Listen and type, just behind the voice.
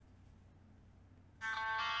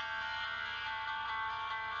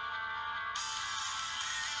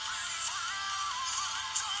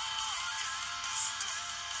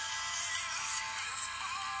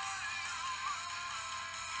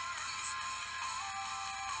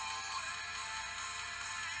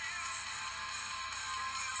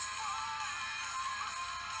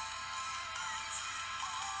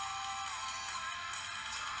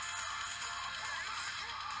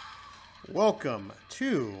Welcome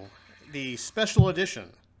to the special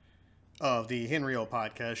edition of the Henry O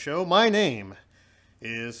Podcast Show. My name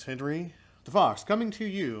is Henry the Fox, coming to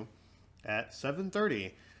you at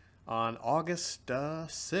 7:30 on August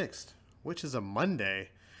 6th, which is a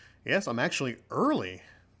Monday. Yes, I'm actually early.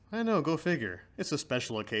 I know, go figure. It's a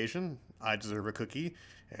special occasion. I deserve a cookie,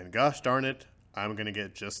 and gosh darn it, I'm going to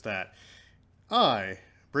get just that. I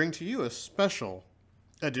bring to you a special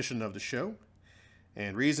edition of the show.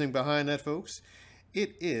 And reasoning behind that, folks,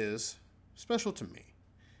 it is special to me.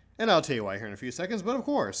 And I'll tell you why here in a few seconds. But of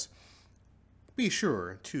course, be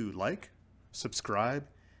sure to like, subscribe,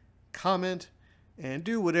 comment, and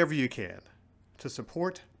do whatever you can to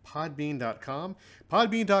support Podbean.com.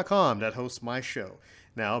 Podbean.com that hosts my show.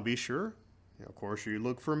 Now be sure, of course, you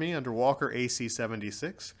look for me under Walker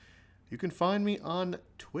AC76. You can find me on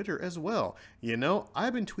Twitter as well. You know,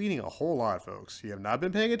 I've been tweeting a whole lot, folks. You have not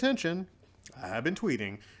been paying attention. I have been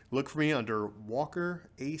tweeting. Look for me under Walker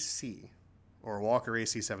AC or Walker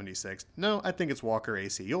AC76. No, I think it's Walker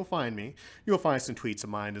AC. You'll find me. You'll find some tweets of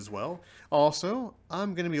mine as well. Also,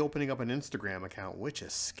 I'm going to be opening up an Instagram account, which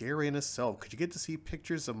is scary in itself because you get to see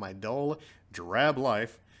pictures of my dull, drab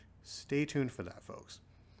life. Stay tuned for that, folks.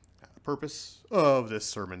 The purpose of this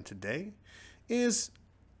sermon today is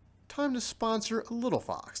time to sponsor a Little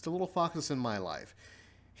Fox, the Little Fox that's in my life.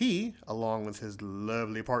 He, along with his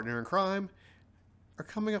lovely partner in crime, are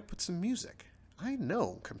coming up with some music. I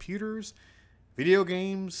know, computers, video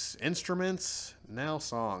games, instruments, now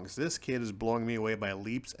songs. This kid is blowing me away by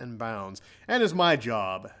leaps and bounds. And it's my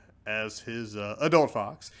job as his adult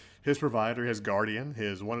fox, his provider, his guardian,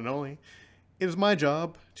 his one and only. It is my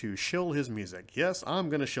job to shill his music. Yes, I'm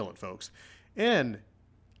going to shill it, folks. And,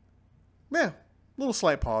 little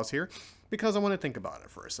slight pause here because I want to think about it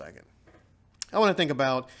for a second. I want to think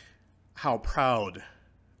about how proud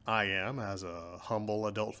I am as a humble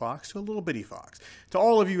adult fox to a little bitty fox. To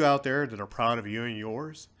all of you out there that are proud of you and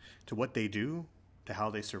yours, to what they do, to how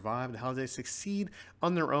they survive, to how they succeed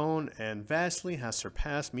on their own, and vastly has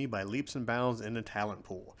surpassed me by leaps and bounds in the talent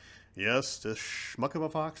pool. Yes, this schmuck of a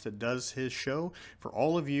fox that does his show, for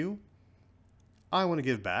all of you, I want to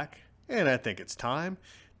give back, and I think it's time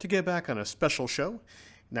to get back on a special show.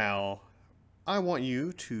 Now, I want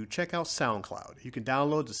you to check out SoundCloud. You can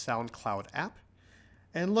download the SoundCloud app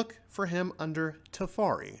and look for him under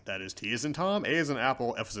Tafari. That is T as in Tom, A as in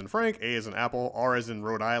Apple, F as in Frank, A as in Apple, R as in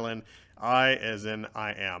Rhode Island, I as in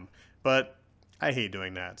I am. But I hate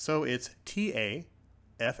doing that. So it's Tafari.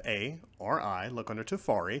 Look under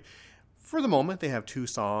Tafari. For the moment, they have 2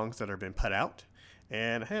 songs that have been put out.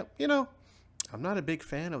 And, hey, you know, I'm not a big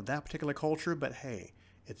fan of that particular culture, but hey,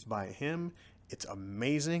 it's by him. It's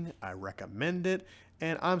amazing. I recommend it.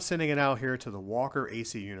 And I'm sending it out here to the Walker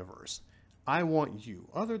AC universe. I want you,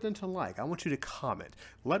 other than to like, I want you to comment.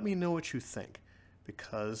 Let me know what you think.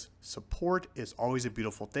 Because support is always a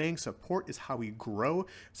beautiful thing. Support is how we grow.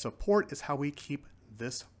 Support is how we keep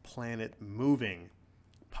this planet moving.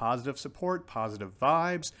 Positive support, positive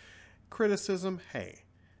vibes, criticism. Hey,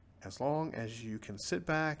 as long as you can sit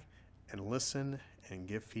back and listen and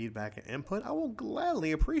give feedback and input, I will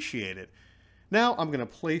gladly appreciate it. Now, I'm going to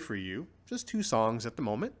play for you just 2 songs at the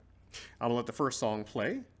moment. I'm going to let the first song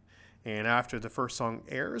play. And after the first song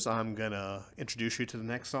airs, I'm going to introduce you to the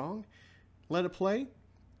next song, let it play,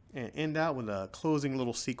 and end out with a closing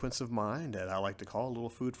little sequence of mine that I like to call a little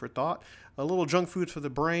food for thought, a little junk food for the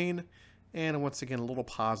brain, and once again, a little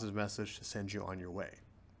positive message to send you on your way.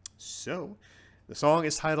 So, the song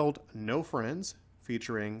is titled No Friends,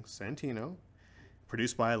 featuring Santino,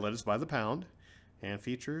 produced by Lettuce by the Pound, and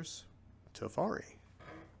features Tafari.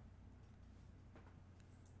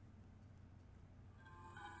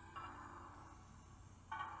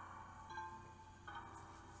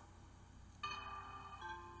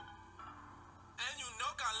 And you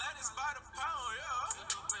know got lettuce by the pound, yeah.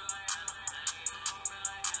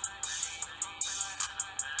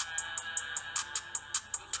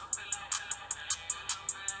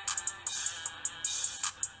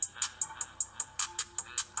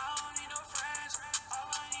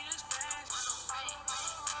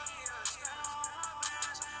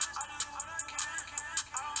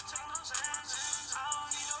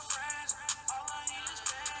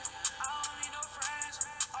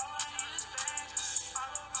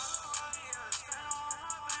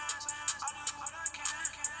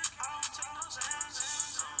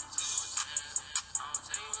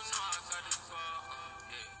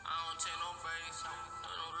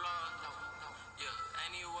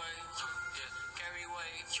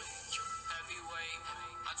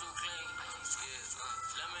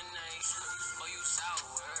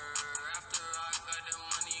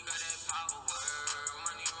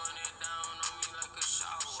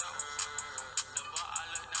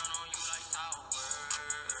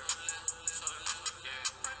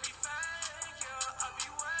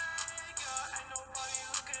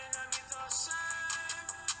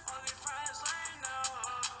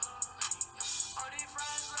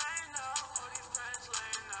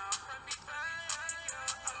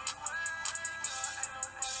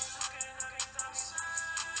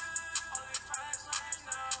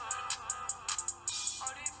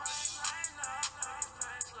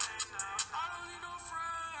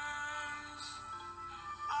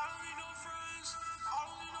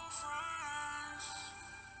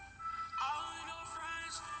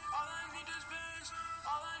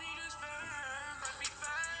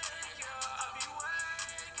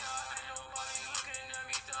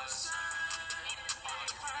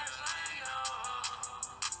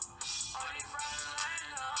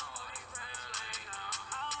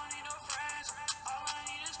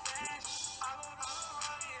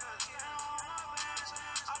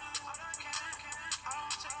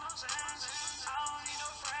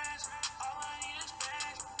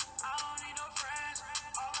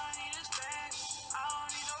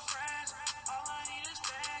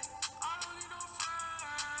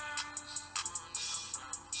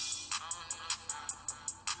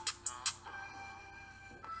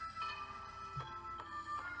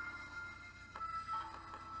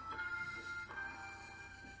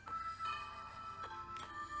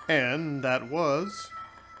 And that was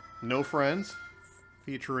No Friends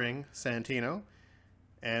featuring Santino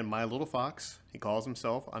and My Little Fox. He calls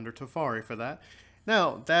himself Under Tafari for that.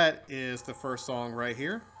 Now, that is the first song right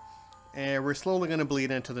here. And we're slowly going to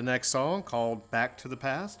bleed into the next song called Back to the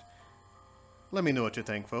Past. Let me know what you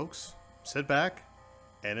think, folks. Sit back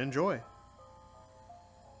and enjoy.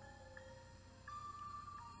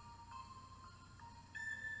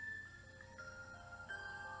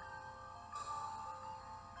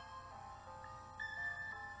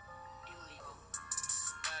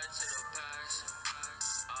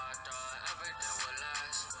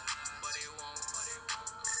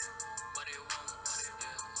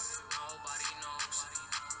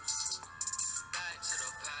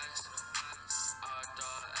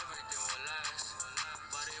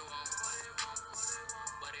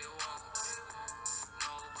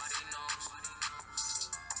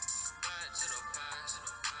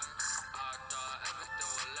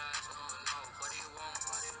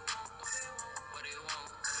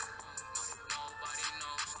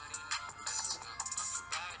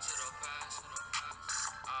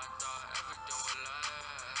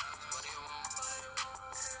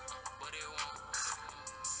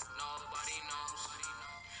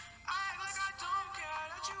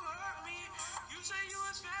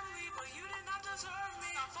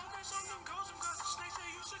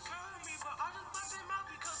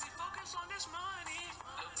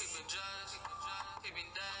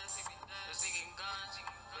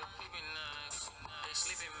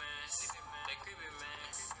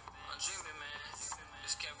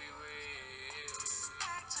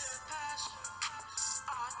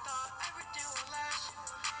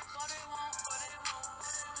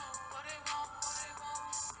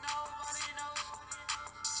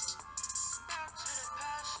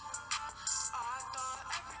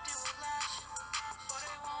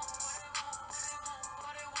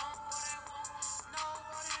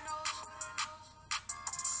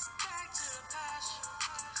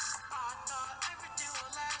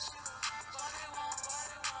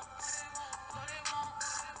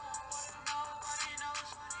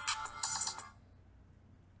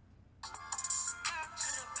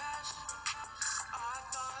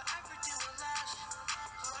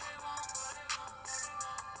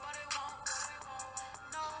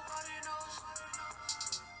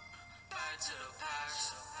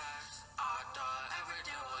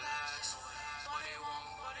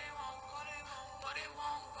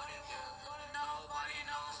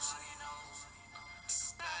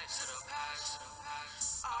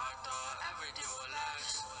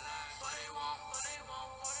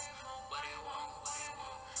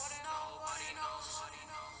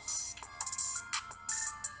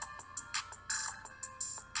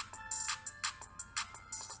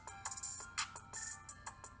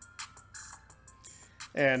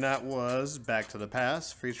 And that was Back to the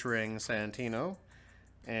Past featuring Santino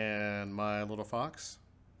and My Little Fox,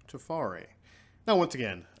 Tafari. Now, once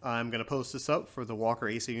again, I'm going to post this up for the Walker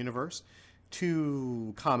AC Universe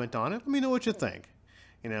to comment on it. Let me know what you think.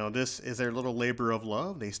 You know, this is their little labor of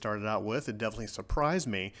love they started out with. It definitely surprised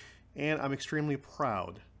me, and I'm extremely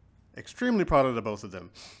proud of the both of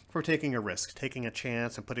them for taking a risk, taking a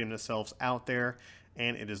chance, and putting themselves out there.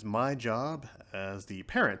 And it is my job as the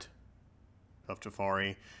parent of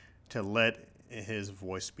Tafari to let his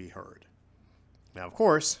voice be heard. Now, of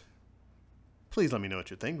course, please let me know what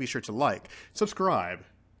you think. Be sure to like, subscribe,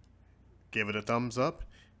 give it a thumbs up,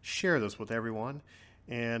 share this with everyone,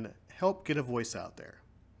 and help get a voice out there.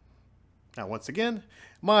 Now, once again,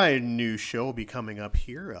 my new show will be coming up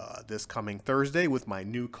here this coming Thursday with my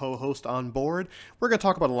new co-host on board. We're going to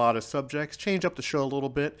talk about a lot of subjects, change up the show a little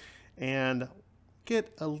bit, and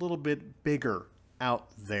get a little bit bigger out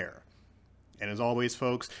there. And as always,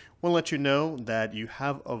 folks, we'll let you know that you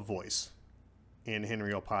have a voice in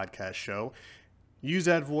Henry O Podcast Show. Use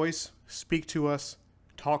that voice, speak to us,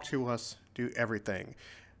 talk to us, do everything.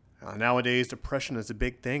 Nowadays, depression is a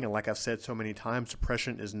big thing, and like I've said so many times,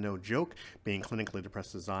 depression is no joke. Being clinically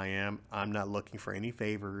depressed as I am, I'm not looking for any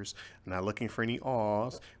favors, I'm not looking for any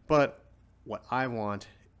awes, but what I want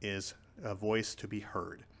is a voice to be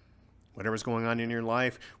heard. Whatever's going on in your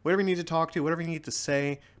life, whatever you need to talk to, whatever you need to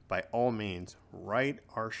say, by all means, write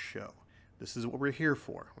our show. This is what we're here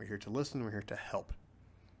for. We're here to listen, we're here to help.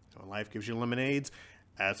 So when life gives you lemonades,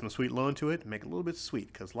 add some sweet loan to it, make it a little bit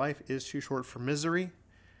sweet, because life is too short for misery.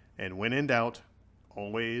 And when in doubt,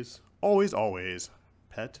 always, always, always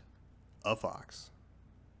pet a fox.